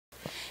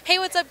Hey,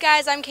 what's up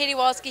guys? I'm Katie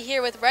Wolski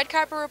here with Red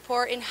Carpet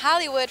Report in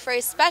Hollywood for a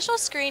special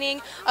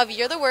screening of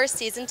You're the Worst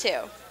Season 2.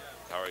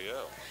 How are you?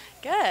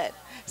 Good.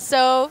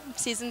 So,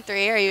 Season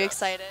 3, are you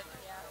excited?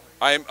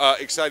 I'm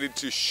excited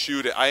to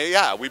shoot it.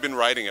 Yeah, we've been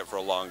writing it for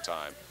a long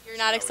time. You're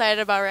not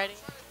excited about writing?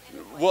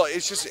 Well,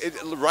 it's just,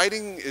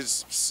 writing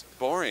is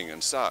boring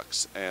and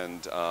sucks,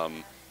 and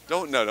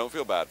don't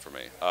feel bad for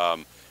me.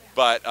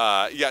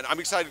 Yeah, I'm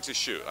excited to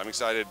shoot. I'm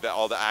excited that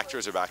all the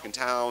actors are back in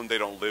town. They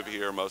don't live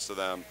here, most of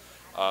them.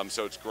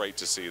 So it's great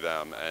to see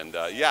them, and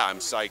yeah, I'm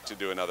psyched to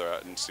do another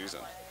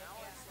season.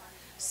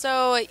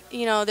 So,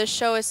 you know, this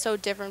show is so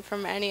different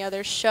from any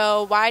other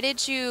show. Why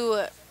did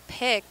you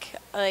pick,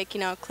 like, you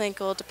know,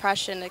 clinical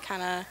depression to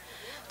kind of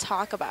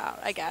talk about,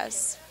 I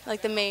guess?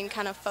 Like the main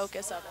kind of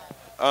focus of it?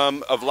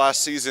 Of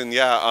last season,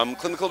 yeah.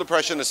 Clinical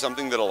depression is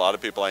something that a lot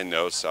of people I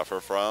know suffer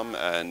from,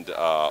 and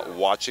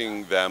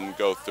watching them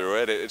go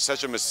through it, it's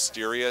such a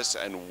mysterious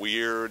and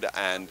weird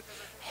and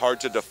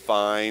hard to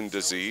define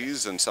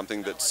disease, and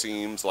something that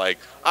seems like,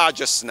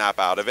 just snap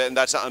out of it, and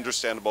that's an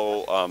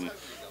understandable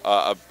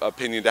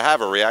opinion to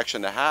have, a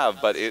reaction to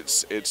have, but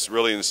it's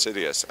really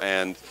insidious,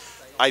 and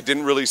I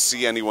didn't really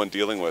see anyone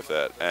dealing with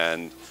it,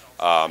 and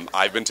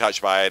I've been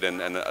touched by it, and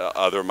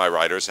other of my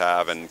writers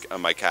have, and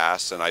my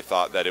cast, and I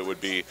thought that it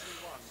would be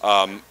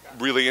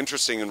really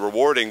interesting and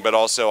rewarding, but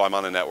also I'm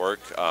on a network,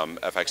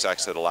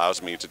 FXX, that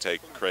allows me to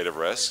take creative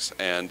risks,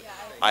 and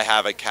I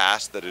have a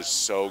cast that is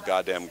so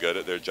goddamn good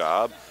at their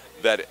job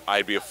that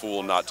I'd be a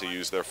fool not to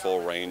use their full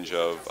range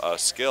of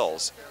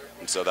skills,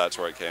 and so that's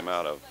where it came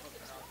out of.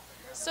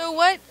 So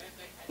what,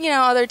 you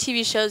know, other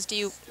TV shows do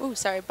you, ooh,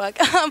 sorry, Buck.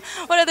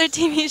 What other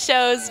TV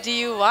shows do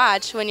you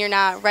watch when you're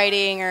not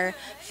writing or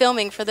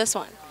filming for this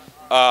one?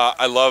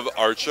 I love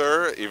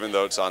Archer, even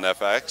though it's on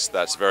FX.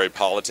 That's very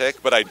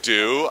politic, but I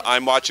do.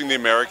 I'm watching The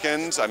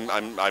Americans.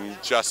 I'm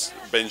just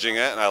binging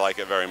it, and I like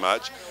it very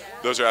much.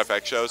 Those are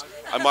FX shows.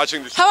 I'm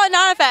watching the. How about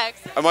non-FX?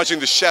 I'm watching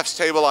The Chef's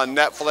Table on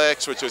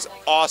Netflix, which is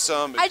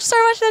awesome. I just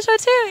started watching that show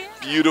too.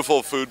 Yeah.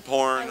 Beautiful food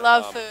porn. I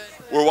love food.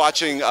 We're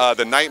watching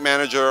The Night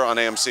Manager on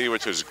AMC,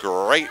 which is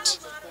great.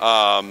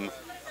 I'm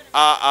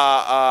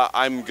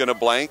gonna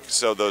blank,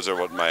 so those are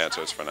what my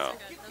answers for now.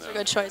 Those are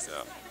good choices.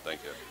 Yeah,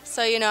 thank you.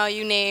 So, you know,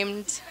 you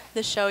named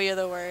the show You're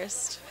the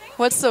Worst.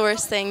 What's the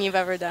worst thing you've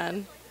ever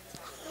done?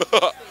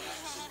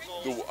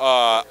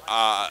 Wow.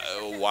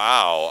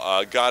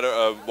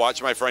 Got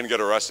watch my friend get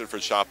arrested for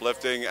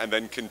shoplifting and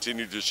then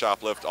continue to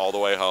shoplift all the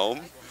way home.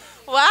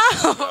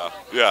 Wow.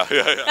 Yeah.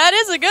 That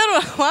is a good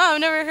one. Wow,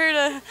 I've never heard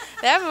of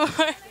that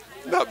before.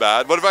 Not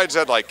bad. What if I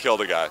said, like,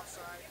 killed a guy?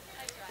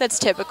 That's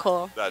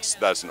typical.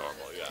 That's normal,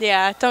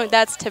 yeah. Yeah,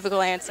 that's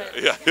typical answer.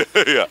 Yeah,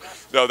 yeah.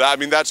 No,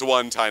 that's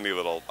one tiny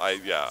little,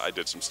 I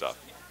did some stuff.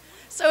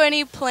 So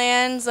any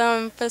plans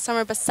for the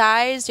summer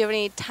besides? Do you have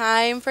any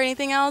time for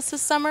anything else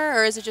this summer,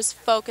 or is it just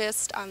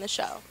focused on the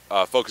show?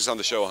 Focused on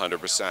the show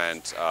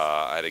 100%.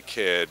 I had a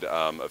kid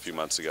a few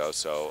months ago,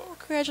 so... Oh,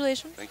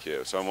 congratulations. Thank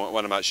you. So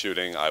when I'm not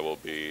shooting, I will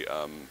be,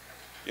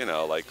 you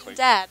know, like...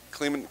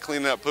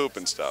 cleaning up poop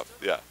and stuff,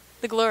 yeah.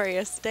 The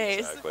glorious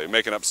days. Exactly.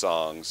 Making up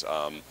songs,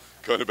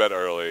 going to bed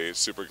early,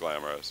 super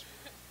glamorous.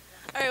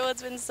 All right, well,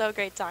 it's been so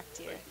great talking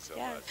to you. Thank you so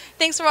much.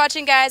 Thanks for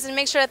watching, guys, and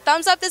make sure to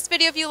thumbs up this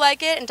video if you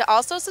like it, and to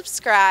also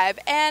subscribe,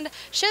 and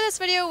share this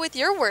video with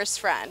your worst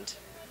friend.